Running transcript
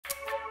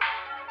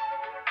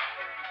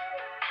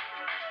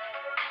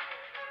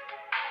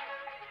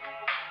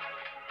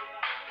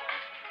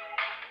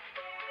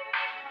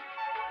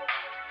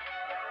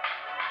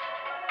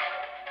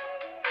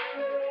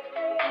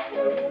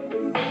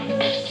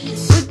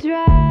We're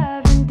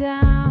driving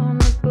down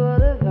the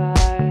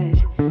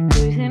boulevard,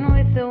 cruising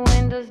with the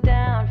windows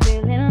down,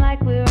 feeling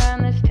like we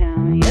run this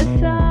town. Your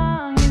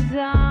song is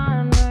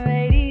on the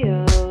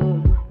radio,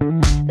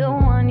 the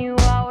one you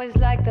always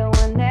like, the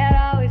one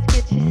that always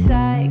gets you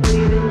psyched.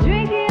 We've been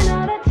drinking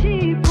all the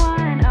cheap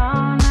wine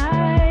all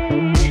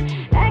night,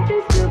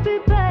 acting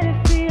stupid but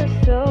it feels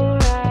so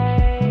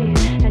right.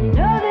 I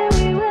know that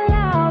we will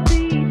all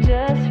be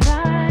just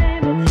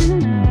fine, but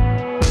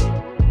tonight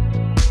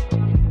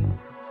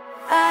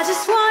I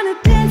just wanna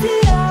be